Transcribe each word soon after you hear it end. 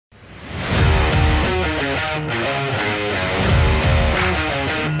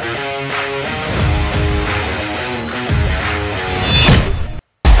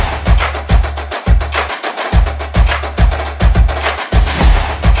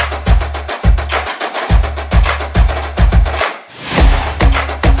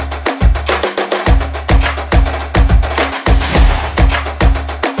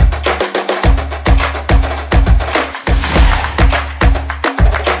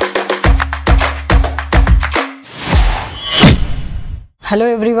Hello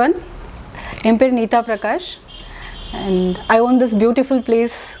everyone, I am Neeta Prakash and I own this beautiful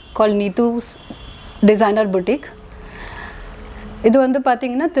place called Neetu's Designer Boutique. This is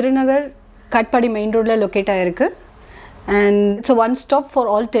Tirunnagar Katpadi main road located and it's a one stop for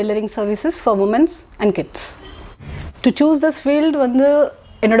all tailoring services for women and kids. To choose this field was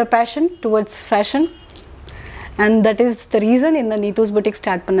a passion towards fashion, and that is the reason in the Neetu's Boutique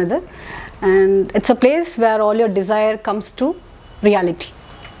start pannadhu. And it's a place where all your desire comes to reality.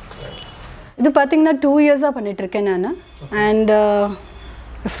 This is 2 years and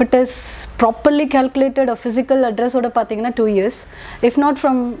if it is properly calculated, a physical address would 2 years. If not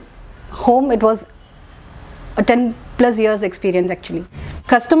from home, it was a 10 plus years experience actually.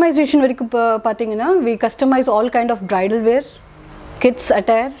 Customization, we customize all kind of bridal wear, kids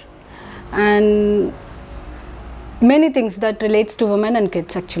attire, and many things that relates to women and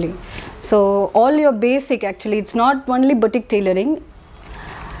kids actually. So all your basic actually, it's not only boutique tailoring,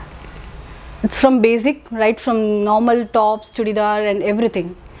 it's from basic, right from normal tops, chudidar and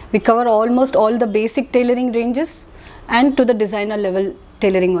everything. We cover almost all the basic tailoring ranges and to the designer level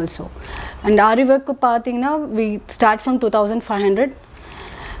tailoring also. And Ari work we start from 2,500.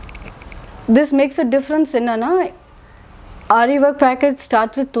 This makes a difference in Ari work package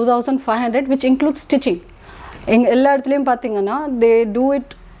starts with 2,500, which includes stitching. In they do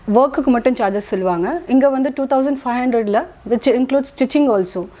it work charges silvanga. Inga vanda 2,500 la, which includes stitching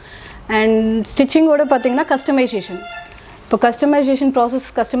also. And stitching oda pathina customization. For customization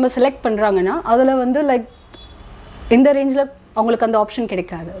process customer select pandranga adala vandu like in the range la avangalukku and option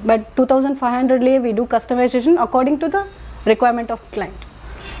kedikadu. But 2,500 lay we do customization according to the requirement of client.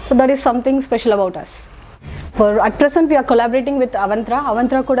 So that is something special about us. For at present we are collaborating with Avantra.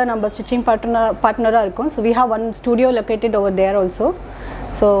 Avantra kuda number stitching partner irukkom. So we have one studio located over there also.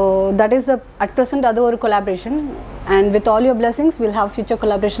 So that is the at present other collaboration, and with all your blessings we'll have future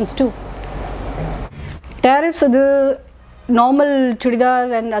collaborations too. Tariffs the normal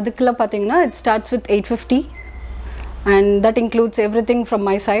chudidar and adukla pathina it starts with 850, and that includes everything from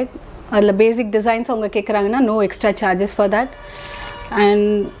my side. The basic designs avanga kekranga no extra charges for that.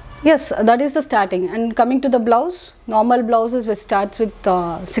 And yes, that is the starting. And coming to the blouse, normal blouses which starts with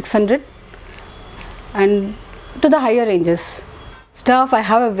 600 and to the higher ranges. Staff, I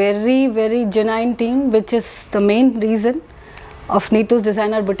have a very genuine team, which is the main reason of Neetu's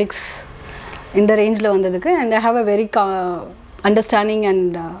Designer Boutiques in the range lo vandadukku, and I have a very understanding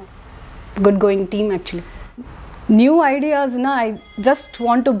and good going team actually. New ideas, I just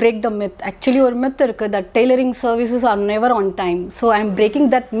want to break the myth. Actually, or myth that tailoring services are never on time. So I am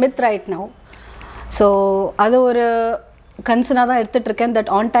breaking that myth right now. So that's a concern that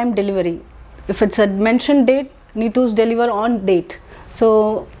on time delivery. If it's a mentioned date, Neetu's deliver on date.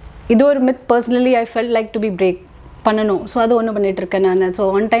 So this myth personally I felt like to be break. So that's one.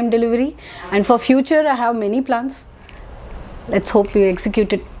 So on time delivery, and for future I have many plans. Let's hope we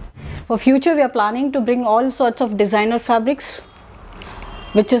execute it. For future, we are planning to bring all sorts of designer fabrics,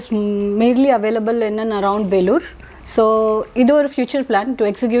 which is mainly available in and around Vellore. So, this is our future plan to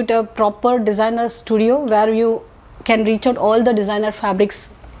execute a proper designer studio where you can reach out all the designer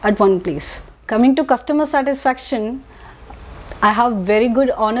fabrics at one place. Coming to customer satisfaction, I have very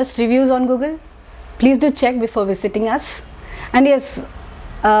good honest reviews on Google. Please do check before visiting us. And yes,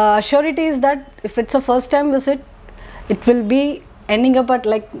 surety is that if it's a first time visit, it will be ending up at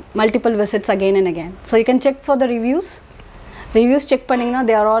like multiple visits again and again. So you can check for the reviews. Reviews check pannina,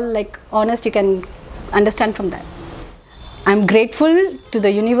 they are all like honest, you can understand from that. I'm grateful to the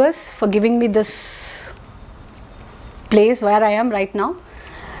universe for giving me this place where I am right now.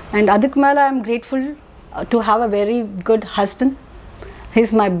 And adikmala I'm grateful to have a very good husband.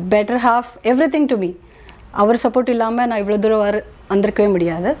 He's my better half, everything to me. Our support illama na ivlo dura andarkave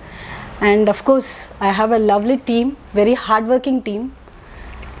mudiyadu. And of course, I have a lovely team, very hardworking team,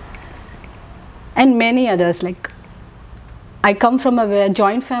 and many others. Like I come from a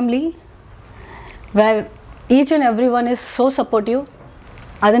joint family where each and everyone is so supportive.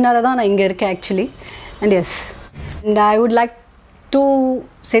 Adanala dhaan na inga irukka actually. And yes, and I would like to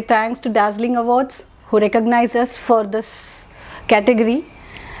say thanks to Dazzling Awards who recognized us for this category.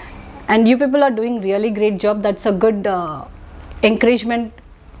 And you people are doing really great job. That's a good encouragement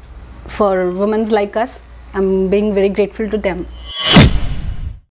for women like us. I'm being very grateful to them.